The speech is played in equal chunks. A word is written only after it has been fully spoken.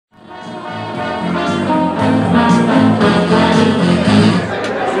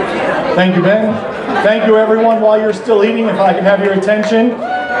Thank you, Ben. Thank you, everyone. While you're still eating, if I can have your attention.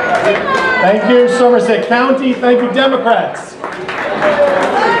 Thank you, Somerset County. Thank you, Democrats.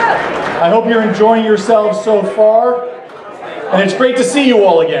 I hope you're enjoying yourselves so far. And it's great to see you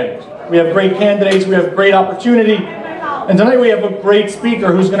all again. We have great candidates. We have great opportunity. And tonight we have a great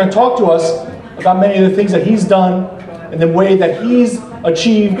speaker who's going to talk to us about many of the things that he's done and the way that he's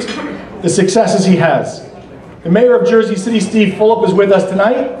achieved the successes he has. The mayor of Jersey City, Steve Fulop, is with us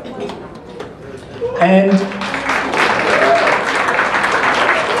tonight. And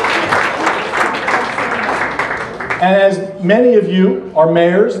as many of you are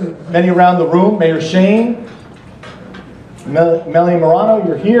mayors, and many around the room, Mayor Shane, Melanie Morano,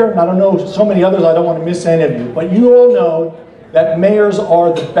 you're here, and I don't know so many others, I don't want to miss any of you, but you all know that mayors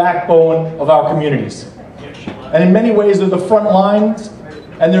are the backbone of our communities. And in many ways, they're the front lines,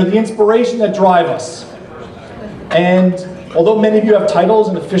 and they're the inspiration that drive us. And although many of you have titles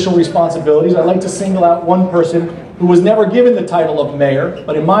and official responsibilities, I'd like to single out one person who was never given the title of mayor,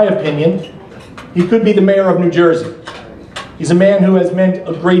 but in my opinion, he could be the mayor of New Jersey. He's a man who has meant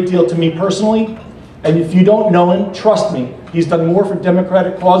a great deal to me personally, and if you don't know him, trust me, he's done more for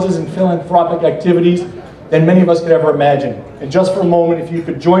democratic causes and philanthropic activities than many of us could ever imagine. And just for a moment, if you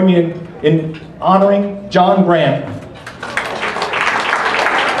could join me in honoring John Graham.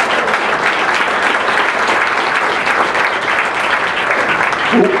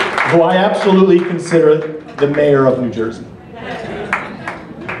 Who I absolutely consider the mayor of New Jersey.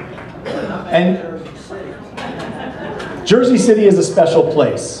 And Jersey City is a special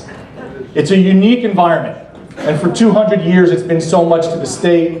place. It's a unique environment. And for 200 years, it's been so much to the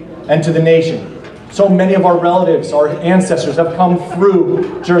state and to the nation. So many of our relatives, our ancestors, have come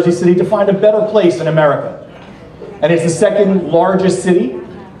through Jersey City to find a better place in America. And it's the second largest city.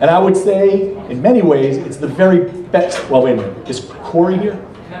 And I would say, in many ways, it's the very best. Well, wait a minute. Is Corey here?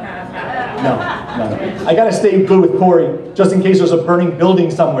 No. I got to stay good with Corey, just in case there's a burning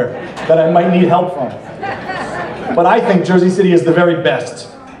building somewhere that I might need help from. But I think Jersey City is the very best.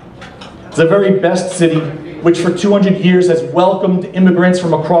 It's the very best city, which for 200 years has welcomed immigrants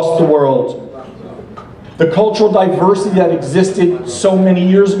from across the world. The cultural diversity that existed so many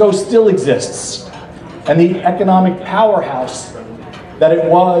years ago still exists. And the economic powerhouse that it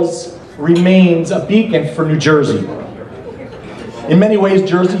was remains a beacon for New Jersey. In many ways,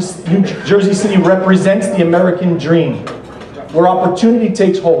 Jersey City represents the American dream, where opportunity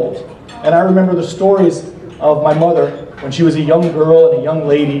takes hold. And I remember the stories of my mother when she was a young girl and a young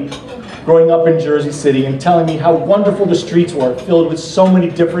lady growing up in Jersey City and telling me how wonderful the streets were, filled with so many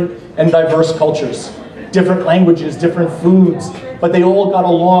different and diverse cultures, different languages, different foods, but they all got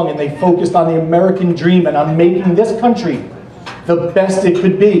along and they focused on the American dream and on making this country the best it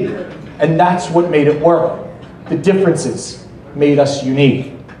could be. And that's what made it work. The differences made us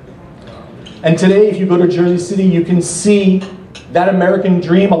unique. And today, if you go to Jersey City, you can see that American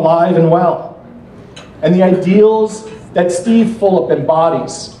dream alive and well. And the ideals that Steve Fulop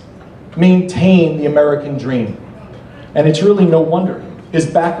embodies maintain the American dream. And it's really no wonder. His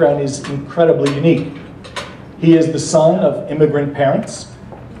background is incredibly unique. He is the son of immigrant parents.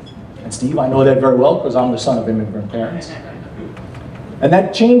 And Steve, I know that very well because I'm the son of immigrant parents. And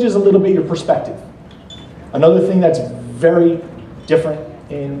that changes a little bit your perspective. Another thing that's very different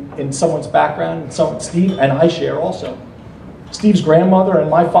in someone's background, and Steve and I share also. Steve's grandmother and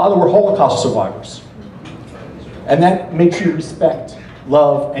my father were Holocaust survivors. And that makes you respect,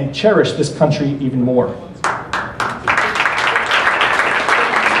 love, and cherish this country even more.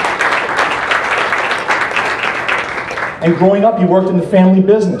 And growing up, you worked in the family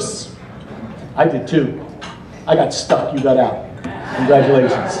business. I did too. I got stuck, you got out.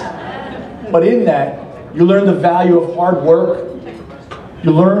 Congratulations. But in that, you learn the value of hard work.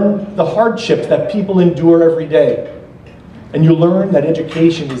 You learn the hardships that people endure every day. And you learn that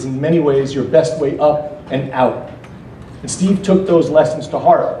education is in many ways your best way up and out. And Steve took those lessons to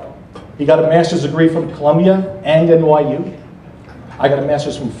heart. He got a master's degree from Columbia and NYU. I got a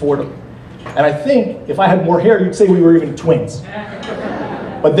master's from Fordham. And I think if I had more hair, you'd say we were even twins.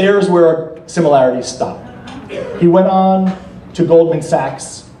 But there's where our similarities stop. He went on to Goldman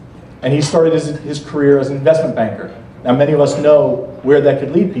Sachs, and he started his career as an investment banker. Now, many of us know where that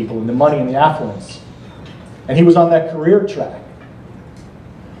could lead people, in the money and the affluence. And he was on that career track.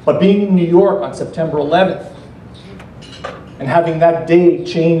 But being in New York on September 11th, and having that day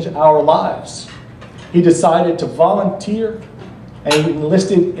change our lives, he decided to volunteer, and he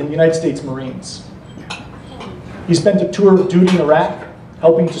enlisted in the United States Marines. He spent a tour of duty in Iraq,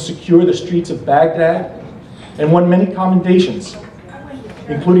 helping to secure the streets of Baghdad, and won many commendations,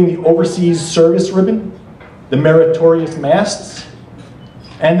 including the Overseas Service Ribbon, the Meritorious Masts,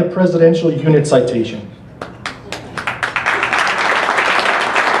 and the Presidential Unit Citation.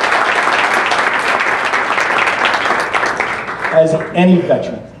 As any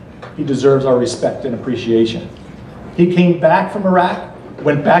veteran, he deserves our respect and appreciation. He came back from Iraq,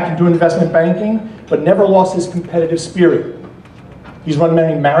 went back into investment banking, but never lost his competitive spirit. He's run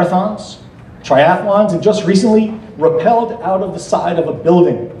many marathons, triathlons, and just recently rappelled out of the side of a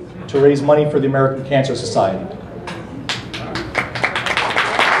building to raise money for the American Cancer Society.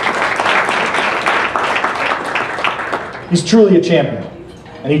 He's truly a champion,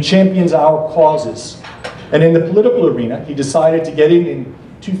 and he champions our causes. And in the political arena, he decided to get in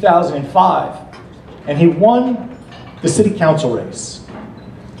 2005, and he won the city council race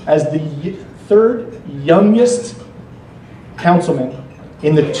as the third youngest councilman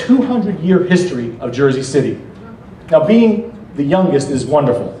in the 200-year history of Jersey City. Now, being the youngest is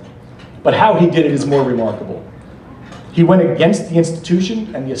wonderful, but how he did it is more remarkable. He went against the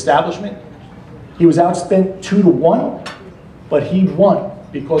institution and the establishment. He was outspent 2-1, but he won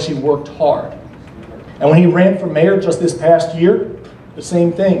because he worked hard. And when he ran for mayor just this past year, the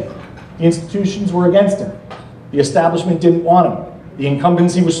same thing. The institutions were against him. The establishment didn't want him. The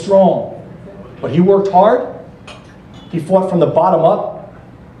incumbency was strong. But he worked hard. He fought from the bottom up.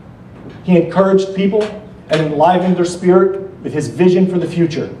 He encouraged people and enlivened their spirit with his vision for the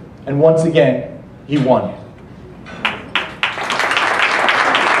future. And once again, he won.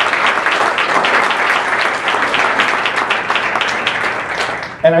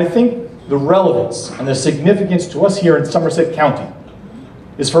 And I think the relevance and the significance to us here in Somerset County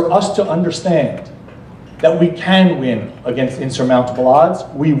is for us to understand that we can win against insurmountable odds,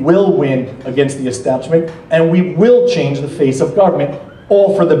 we will win against the establishment, and we will change the face of government,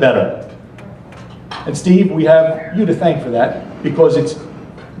 all for the better. And Steve, we have you to thank for that, because it's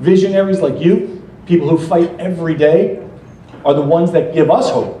visionaries like you, people who fight every day, are the ones that give us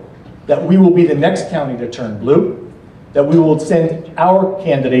hope that we will be the next county to turn blue, that we will send our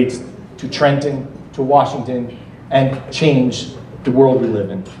candidates to Trenton, to Washington, and change the world we live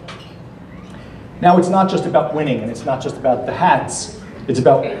in. Now, it's not just about winning, and it's not just about the hats. It's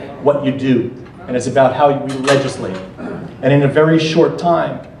about what you do, and it's about how we legislate. And in a very short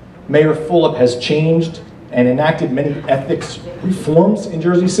time, Mayor Fulop has changed and enacted many ethics reforms in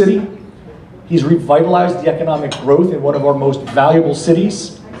Jersey City. He's revitalized the economic growth in one of our most valuable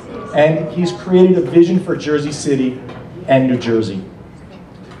cities, and he's created a vision for Jersey City and New Jersey.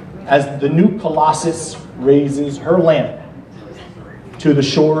 As the new Colossus raises her lamp to the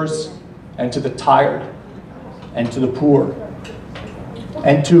shores and to the tired and to the poor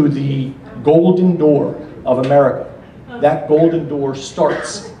and to the golden door of America, that golden door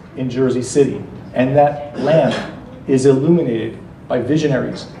starts in Jersey City, and that lamp is illuminated by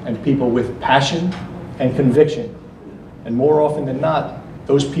visionaries and people with passion and conviction. And more often than not,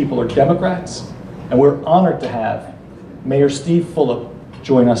 those people are Democrats, and we're honored to have Mayor Steve Fulop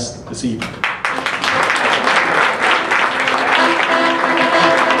join us this evening.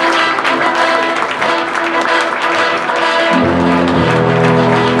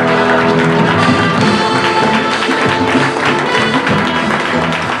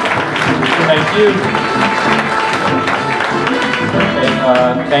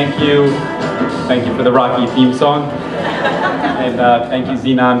 Thank you. Okay, thank you for the Rocky theme song. And thank you,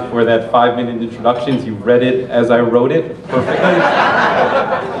 Zenon, for that 5-minute introduction. You read it as I wrote it perfectly.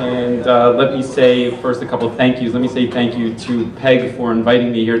 And let me say first a couple of thank yous. Let me say thank you to Peg for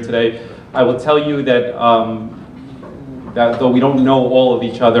inviting me here today. I will tell you that, that though we don't know all of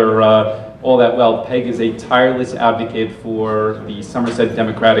each other all that well, Peg is a tireless advocate for the Somerset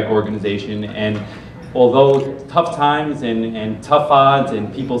Democratic Organization. And although tough times and tough odds,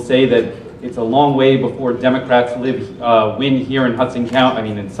 and people say that it's a long way before Democrats win here in Hudson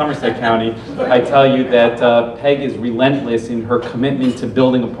County, in Somerset County, I tell you that Peg is relentless in her commitment to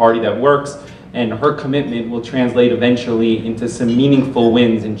building a party that works, and her commitment will translate eventually into some meaningful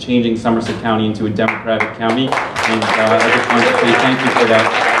wins in changing Somerset County into a Democratic county. And I just wanted to say thank you for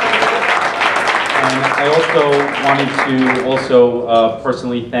that. And I also wanted to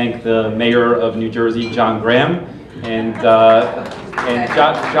personally thank the mayor of New Jersey, John Graham, and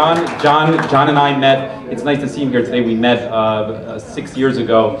John and I met. It's nice to see him here today. We met 6 years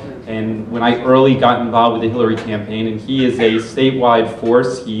ago, and when I early got involved with the Hillary campaign, and he is a statewide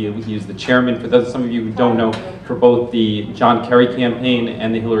force. He is the chairman, for those some of you who don't know, for both the John Kerry campaign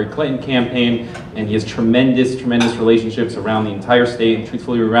and the Hillary Clinton campaign, and he has tremendous relationships around the entire state and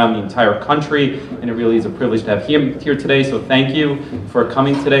truthfully around the entire country, and it really is a privilege to have him here today. So thank you for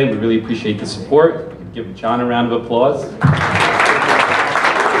coming today. We really appreciate the support. Give John a round of applause.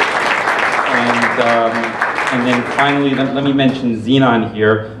 And then finally, let me mention Xenon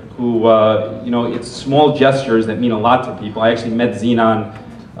here, who, it's small gestures that mean a lot to people. I actually met Xenon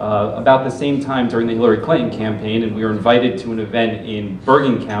about the same time during the Hillary Clinton campaign, and we were invited to an event in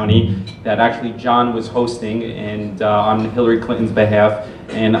Bergen County that actually John was hosting and on Hillary Clinton's behalf.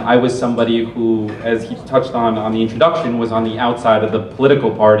 And I was somebody who, as he touched on the introduction, was on the outside of the political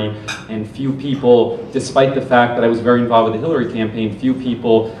party, and few people, despite the fact that I was very involved with the Hillary campaign, few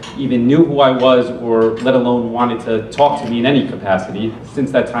people even knew who I was, or let alone wanted to talk to me in any capacity.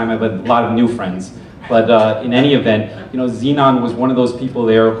 Since that time, I've had a lot of new friends. But in any event, Xenon was one of those people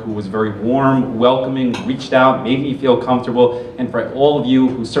there who was very warm, welcoming, reached out, made me feel comfortable. And for all of you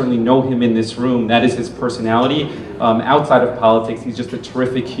who certainly know him in this room, that is his personality. Outside of politics, he's just a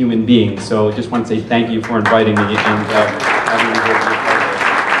terrific human being. So just want to say thank you for inviting me and having me here.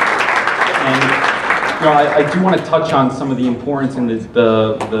 And I do want to touch on some of the importance and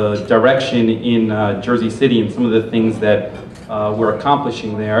the direction in Jersey City and some of the things that we're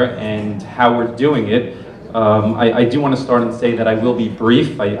accomplishing there and how we're doing it. I do want to start and say that I will be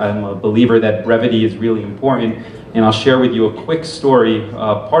brief. I'm a believer that brevity is really important, and I'll share with you a quick story.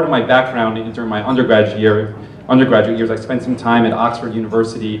 Part of my background during my undergraduate years, I spent some time at Oxford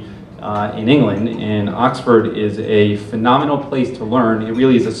University in England, and Oxford is a phenomenal place to learn. It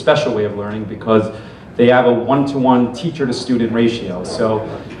really is a special way of learning because they have a one-to-one teacher-to-student ratio. So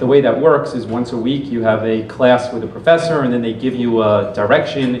the way that works is once a week you have a class with a professor, and then they give you a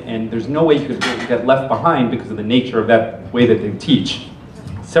direction, and there's no way you could get left behind because of the nature of that way that they teach.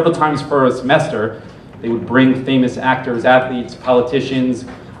 Several times per semester, they would bring famous actors, athletes, politicians,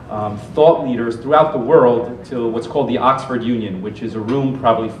 thought leaders throughout the world to what's called the Oxford Union, which is a room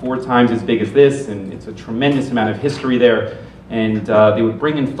probably 4 times as big as this, and it's a tremendous amount of history there. And they would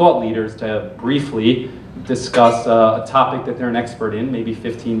bring in thought leaders to briefly discuss a topic that they're an expert in, maybe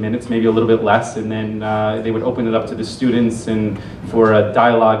 15 minutes, maybe a little bit less, and then they would open it up to the students and for a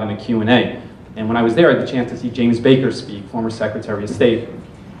dialogue and a Q&A. And when I was there, I had the chance to see James Baker speak, former Secretary of State.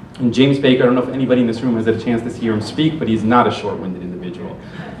 And James Baker, I don't know if anybody in this room has had a chance to hear him speak, but he's not a short-winded individual.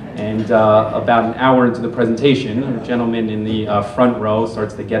 And about an hour into the presentation, a gentleman in the front row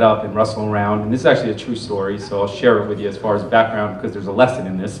starts to get up and rustle around. And this is actually a true story, so I'll share it with you as far as background because there's a lesson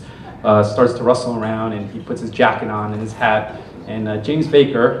in this. Starts to rustle around, and he puts his jacket on and his hat. And James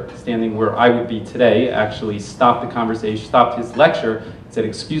Baker, standing where I would be today, actually stopped the conversation, stopped his lecture, and said,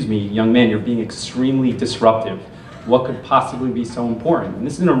 "Excuse me, young man, you're being extremely disruptive. What could possibly be so important?" And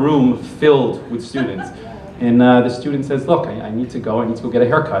this is in a room filled with students. And the student says, "Look, I need to go get a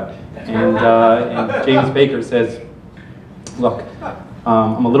haircut." And James Baker says, "Look,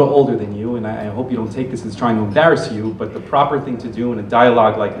 I'm a little older than you, and I hope you don't take this as trying to embarrass you, but the proper thing to do in a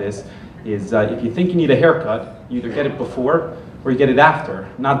dialogue like this is if you think you need a haircut, you either get it before or you get it after,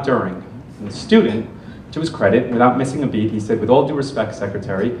 not during." And the student, to his credit, without missing a beat, he said, "With all due respect,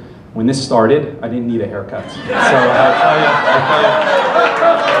 Secretary, when this started, I didn't need a haircut." So I'll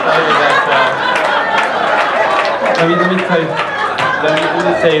tell you that, let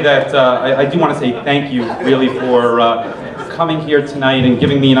me say that I do want to say thank you really for coming here tonight and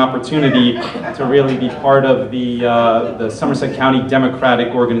giving me an opportunity to really be part of the Somerset County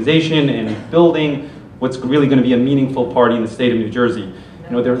Democratic Organization and building what's really going to be a meaningful party in the state of New Jersey.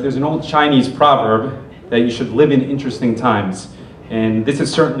 There's an old Chinese proverb that you should live in interesting times, and this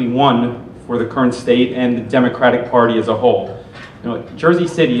is certainly one for the current state and the Democratic Party as a whole. Jersey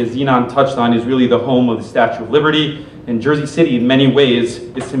City, as Xenon touched on, is really the home of the Statue of Liberty, and Jersey City in many ways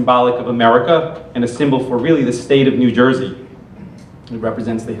is symbolic of America and a symbol for really the state of New Jersey. It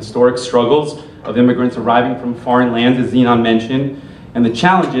represents the historic struggles of immigrants arriving from foreign lands, as Xenon mentioned, and the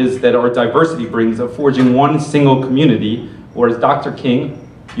challenges that our diversity brings of forging one single community, or as Dr. King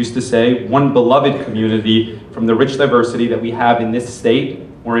used to say, one beloved community from the rich diversity that we have in this state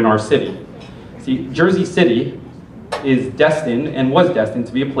or in our city. See, Jersey City is destined and was destined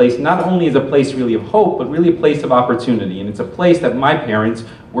to be a place, not only as a place really of hope, but really a place of opportunity. And it's a place that my parents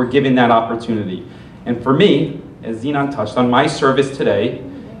were given that opportunity. And for me, as Xenon touched on, my service today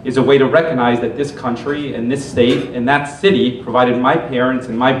is a way to recognize that this country and this state and that city provided my parents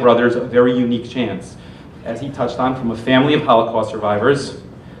and my brothers a very unique chance. As he touched on, from a family of Holocaust survivors,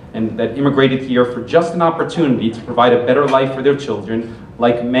 and that immigrated here for just an opportunity to provide a better life for their children.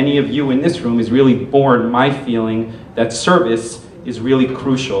 Like many of you in this room, is really born my feeling that service is really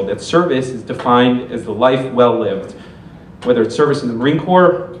crucial, that service is defined as the life well lived. Whether it's service in the Marine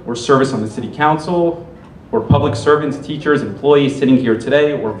Corps, or service on the City Council, or public servants, teachers, employees sitting here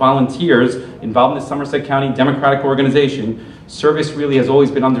today, or volunteers involved in the Somerset County Democratic Organization, service really has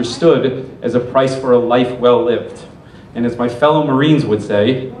always been understood as a price for a life well lived. And as my fellow Marines would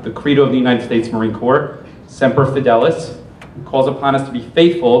say, the credo of the United States Marine Corps, Semper Fidelis, calls upon us to be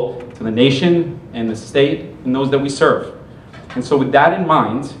faithful to the nation and the state and those that we serve. And so with that in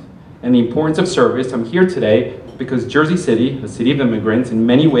mind, and the importance of service, I'm here today because Jersey City, the city of immigrants, in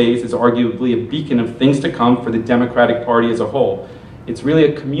many ways is arguably a beacon of things to come for the Democratic Party as a whole. It's really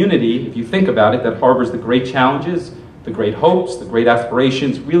a community, if you think about it, that harbors the great challenges, the great hopes, the great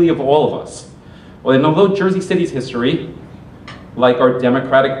aspirations, really of all of us. Well, and although Jersey City's history, like our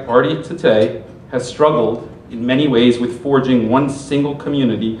Democratic Party today, has struggled in many ways with forging one single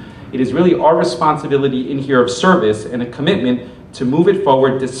community, it is really our responsibility in here of service and a commitment to move it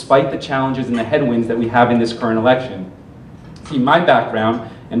forward despite the challenges and the headwinds that we have in this current election. See, my background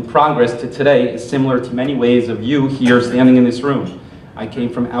and progress to today is similar to many ways of you here standing in this room. I came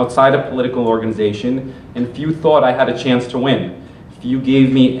from outside a political organization, and few thought I had a chance to win. Few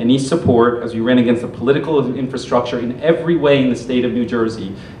gave me any support as we ran against the political infrastructure in every way in the state of New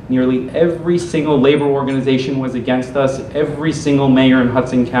Jersey. Nearly every single labor organization was against us, every single mayor in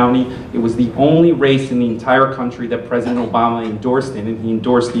Hudson County. It was the only race in the entire country that President Obama endorsed in, and he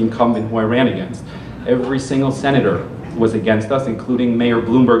endorsed the incumbent who I ran against. Every single senator was against us, including Mayor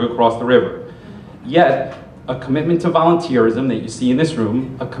Bloomberg across the river. Yet, a commitment to volunteerism that you see in this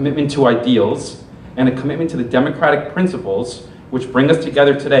room, a commitment to ideals, and a commitment to the democratic principles which bring us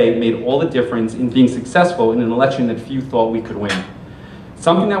together today made all the difference in being successful in an election that few thought we could win.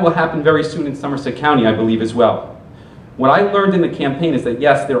 Something that will happen very soon in Somerset County, I believe, as well. What I learned in the campaign is that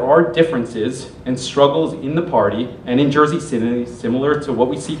yes, there are differences and struggles in the party and in Jersey City, similar to what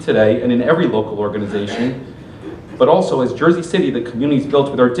we see today and in every local organization. But also, as Jersey City, the community is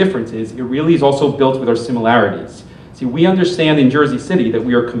built with our differences, it really is also built with our similarities. See, we understand in Jersey City that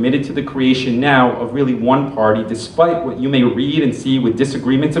we are committed to the creation now of really one party, despite what you may read and see with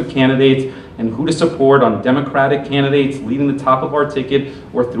disagreements of candidates and who to support on Democratic candidates leading the top of our ticket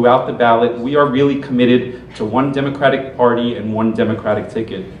or throughout the ballot. We are really committed to one Democratic Party and one Democratic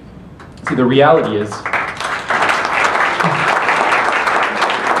ticket. See, the reality is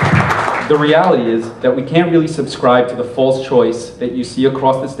that we can't really subscribe to the false choice that you see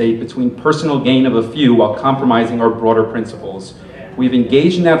across the state between personal gain of a few while compromising our broader principles. We've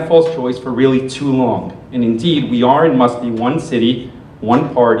engaged in that false choice for really too long. And indeed, we are and must be one city,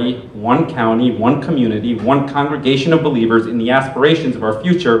 one party, one county, one community, one congregation of believers in the aspirations of our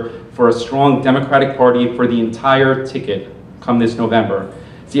future for a strong Democratic Party for the entire ticket come this November.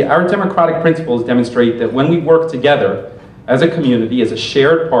 See, our democratic principles demonstrate that when we work together, as a community, as a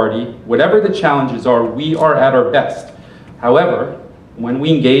shared party, whatever the challenges are, we are at our best. However, when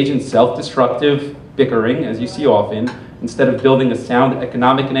we engage in self-destructive bickering, as you see often, instead of building a sound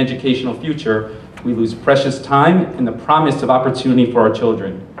economic and educational future, we lose precious time and the promise of opportunity for our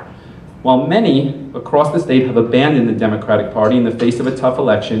children. While many across the state have abandoned the Democratic Party in the face of a tough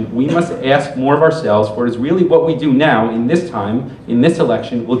election, we must ask more of ourselves, for it is really what we do now in this time, in this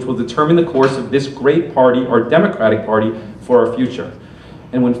election, which will determine the course of this great party, our Democratic Party, for our future.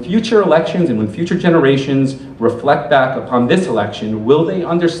 And when future elections and when future generations reflect back upon this election, will they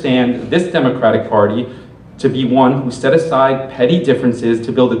understand this Democratic Party to be one who set aside petty differences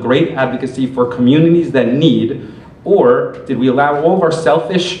to build a great advocacy for communities that need, or did we allow all of our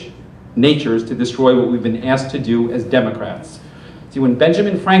selfish natures to destroy what we've been asked to do as Democrats? See, when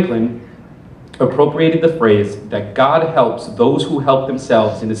Benjamin Franklin appropriated the phrase that God helps those who help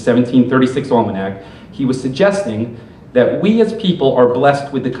themselves in his 1736 almanac, he was suggesting that we as people are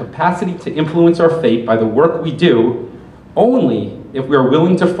blessed with the capacity to influence our fate by the work we do only if we are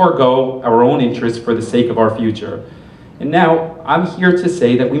willing to forego our own interests for the sake of our future. And now, I'm here to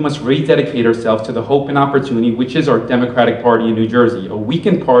say that we must rededicate ourselves to the hope and opportunity which is our Democratic Party in New Jersey. A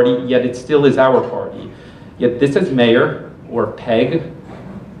weakened party, yet it still is our party. Yet this as mayor, or Peg,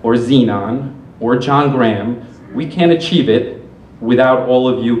 or Xenon, or John Graham, we can't achieve it without all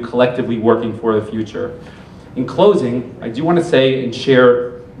of you collectively working for the future. In closing, I do want to say and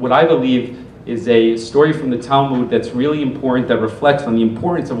share what I believe is a story from the Talmud that's really important, that reflects on the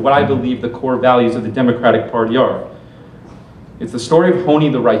importance of what I believe the core values of the Democratic Party are. It's the story of Honi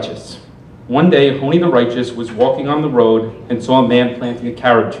the righteous. One day, Honi the righteous was walking on the road and saw a man planting a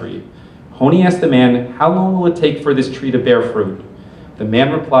carob tree. Honi asked the man, "How long will it take for this tree to bear fruit?" The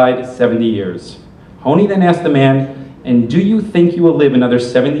man replied, 70 years. Honi then asked the man, "And do you think you will live another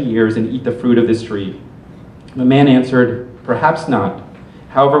 70 years and eat the fruit of this tree?" The man answered, "Perhaps not.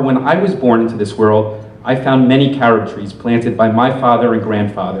 However, when I was born into this world, I found many carob trees planted by my father and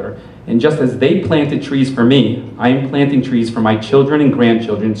grandfather. And just as they planted trees for me, I am planting trees for my children and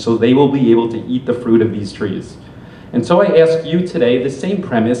grandchildren so they will be able to eat the fruit of these trees." And so I ask you today the same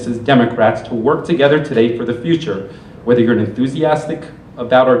premise as Democrats to work together today for the future. Whether you're enthusiastic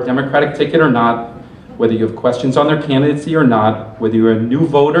about our Democratic ticket or not, whether you have questions on their candidacy or not, whether you're a new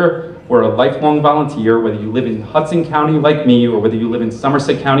voter or a lifelong volunteer, whether you live in Hudson County like me, or whether you live in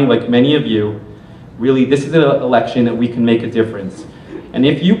Somerset County like many of you, really, this is an election that we can make a difference. And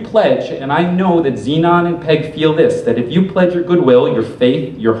if you pledge, and I know that Zenon and Peg feel this, that if you pledge your goodwill, your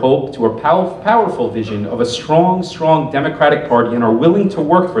faith, your hope to a powerful vision of a strong, strong Democratic Party and are willing to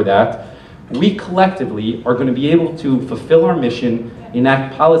work for that, we collectively are going to be able to fulfill our mission,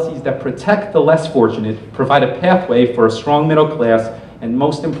 enact policies that protect the less fortunate, provide a pathway for a strong middle class, and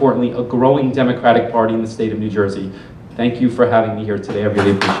most importantly, a growing Democratic Party in the state of New Jersey. Thank you for having me here today. I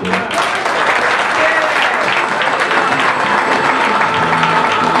really appreciate it.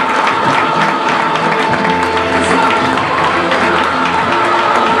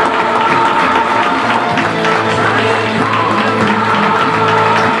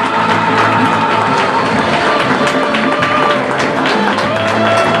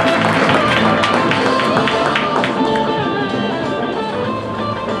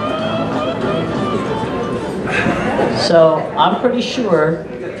 So I'm pretty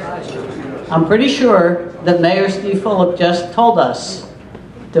sure that Mayor Steve Fulop just told us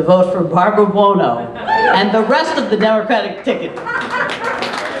to vote for Barbara Buono and the rest of the Democratic ticket.